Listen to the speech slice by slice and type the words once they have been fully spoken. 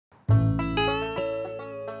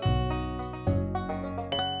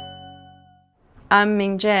I'm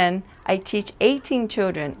Ming-Jen. I teach 18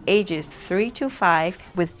 children ages 3 to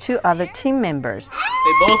 5 with 2 other team members.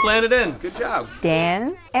 They both landed in. Good job.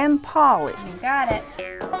 Dan and Polly. You got it.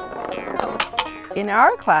 In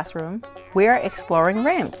our classroom, we are exploring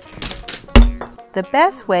ramps. The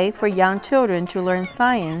best way for young children to learn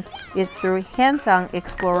science is through hands-on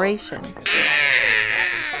exploration.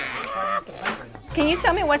 Can you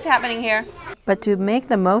tell me what's happening here? But to make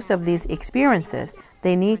the most of these experiences,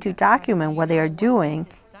 they need to document what they are doing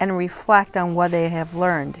and reflect on what they have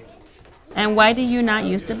learned. And why do you not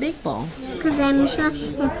use the big ball? Because I'm sure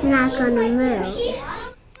it's not going to move.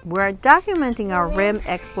 We're documenting our rim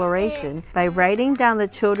exploration by writing down the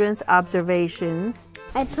children's observations.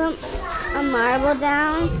 I put a marble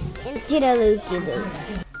down and did a loop-de-loop.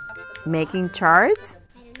 Making charts,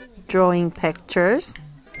 drawing pictures,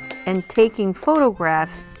 and taking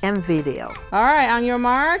photographs and video. All right, on your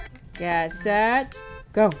mark, get set,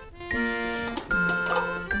 go.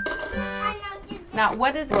 Now,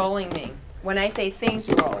 what does rolling mean? When I say things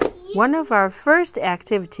roll. One of our first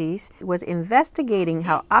activities was investigating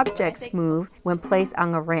how objects move when placed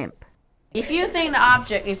on a ramp. If you think the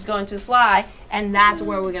object is going to slide, and that's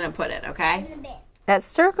where we're going to put it, okay? At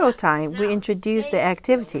circle time, we introduced the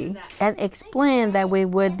activity and explained that we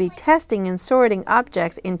would be testing and sorting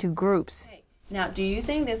objects into groups. Now, do you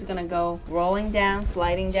think this is going to go rolling down,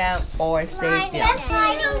 sliding down, or stay still?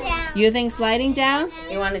 Sliding down. You think sliding down?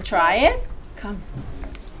 You want to try it? Come.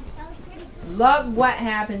 Look what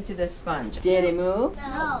happened to the sponge. Did it move?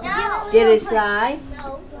 No. Did it slide?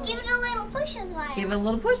 No. Give it a little push as well. Give it a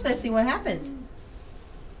little push. Let's see what happens.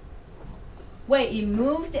 Wait, it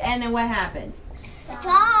moved and then what happened?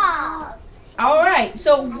 Stop. All right,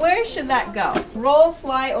 so where should that go? Roll,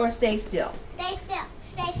 slide, or stay still? Stay still.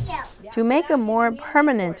 Stay still. To make a more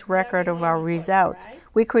permanent record of our results,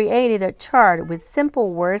 we created a chart with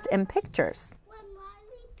simple words and pictures.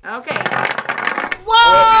 Okay. Whoa! Oh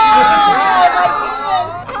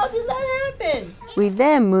my goodness! How did that happen? We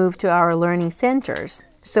then moved to our learning centers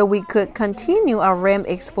so we could continue our ramp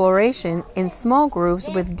exploration in small groups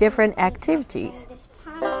with different activities.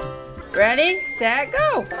 Ready, set,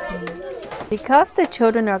 go! Because the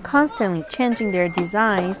children are constantly changing their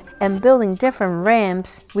designs and building different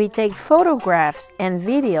ramps, we take photographs and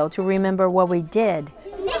video to remember what we did.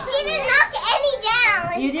 Nick didn't knock any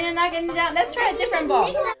down. You didn't knock any down? Let's try a different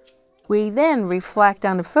ball. We then reflect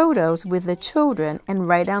on the photos with the children and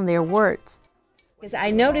write down their words.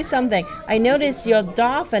 I noticed something. I noticed your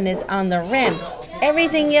dolphin is on the rim.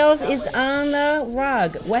 Everything else is on the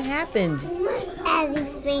rug. What happened?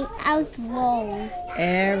 Everything else rolled.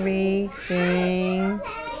 Everything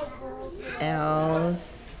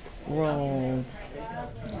else rolled.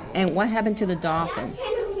 And what happened to the dolphin?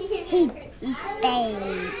 He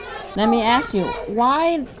stayed. Let me ask you,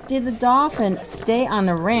 why did the dolphin stay on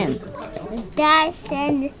the ramp? The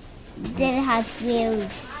dolphin didn't have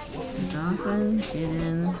wheels. The dolphin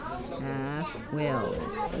didn't have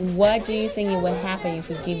wheels. What do you think would happen if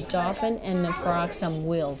you give dolphin and the frog some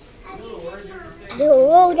wheels? They will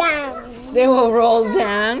roll down. They will roll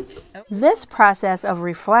down. This process of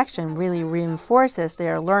reflection really reinforces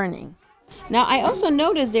their learning. Now, I also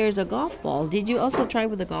noticed there's a golf ball. Did you also try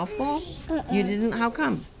with a golf ball? You didn't? How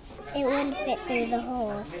come? It wouldn't fit through the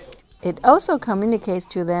hole. It also communicates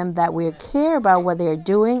to them that we care about what they're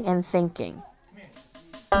doing and thinking.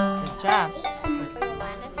 Good job.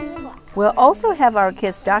 We'll also have our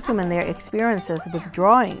kids document their experiences with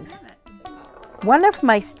drawings. One of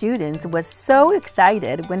my students was so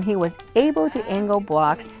excited when he was able to angle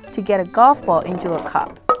blocks to get a golf ball into a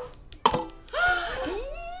cup. Yay!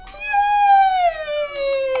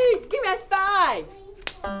 Give me a 5!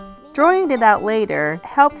 Drawing it out later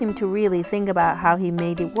helped him to really think about how he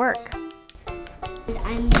made it work.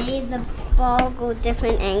 I made the ball go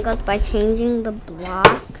different angles by changing the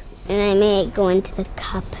block, and I made it go into the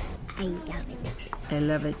cup. I love it. I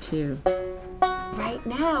love it too. Right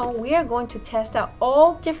now, we are going to test out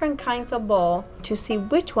all different kinds of ball to see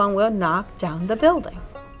which one will knock down the building.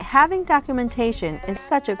 Having documentation is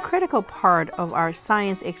such a critical part of our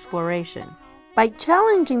science exploration. By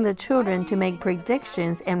challenging the children to make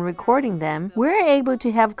predictions and recording them, we're able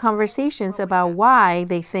to have conversations about why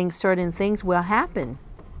they think certain things will happen.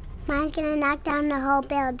 Mine's gonna knock down the whole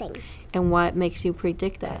building. And what makes you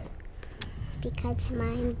predict that? Because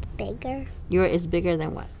mine's bigger Yours is bigger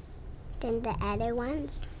than what? than the other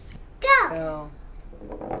ones. Go!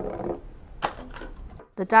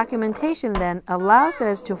 The documentation then allows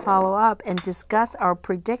us to follow up and discuss our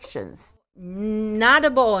predictions. Not a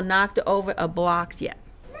ball knocked over a block yet.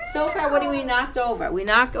 So far, what we knocked over? We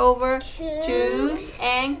knocked over tubes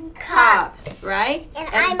and cups, right? And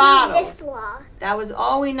I bottles. moved this block. That was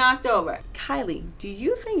all we knocked over. Kylie, do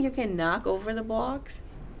you think you can knock over the blocks?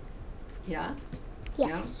 Yeah?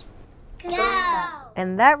 Yes. No? Go!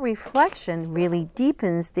 And that reflection really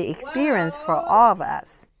deepens the experience for all of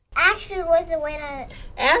us. Astrid was the winner.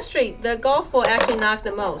 Astrid, the golf ball actually knocked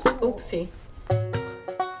the most. Oopsie.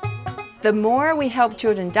 The more we help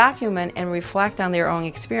children document and reflect on their own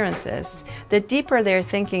experiences, the deeper their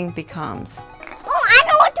thinking becomes. Oh, I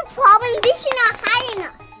know what the problem is. This is not high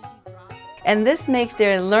enough. And this makes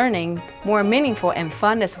their learning more meaningful and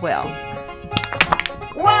fun as well.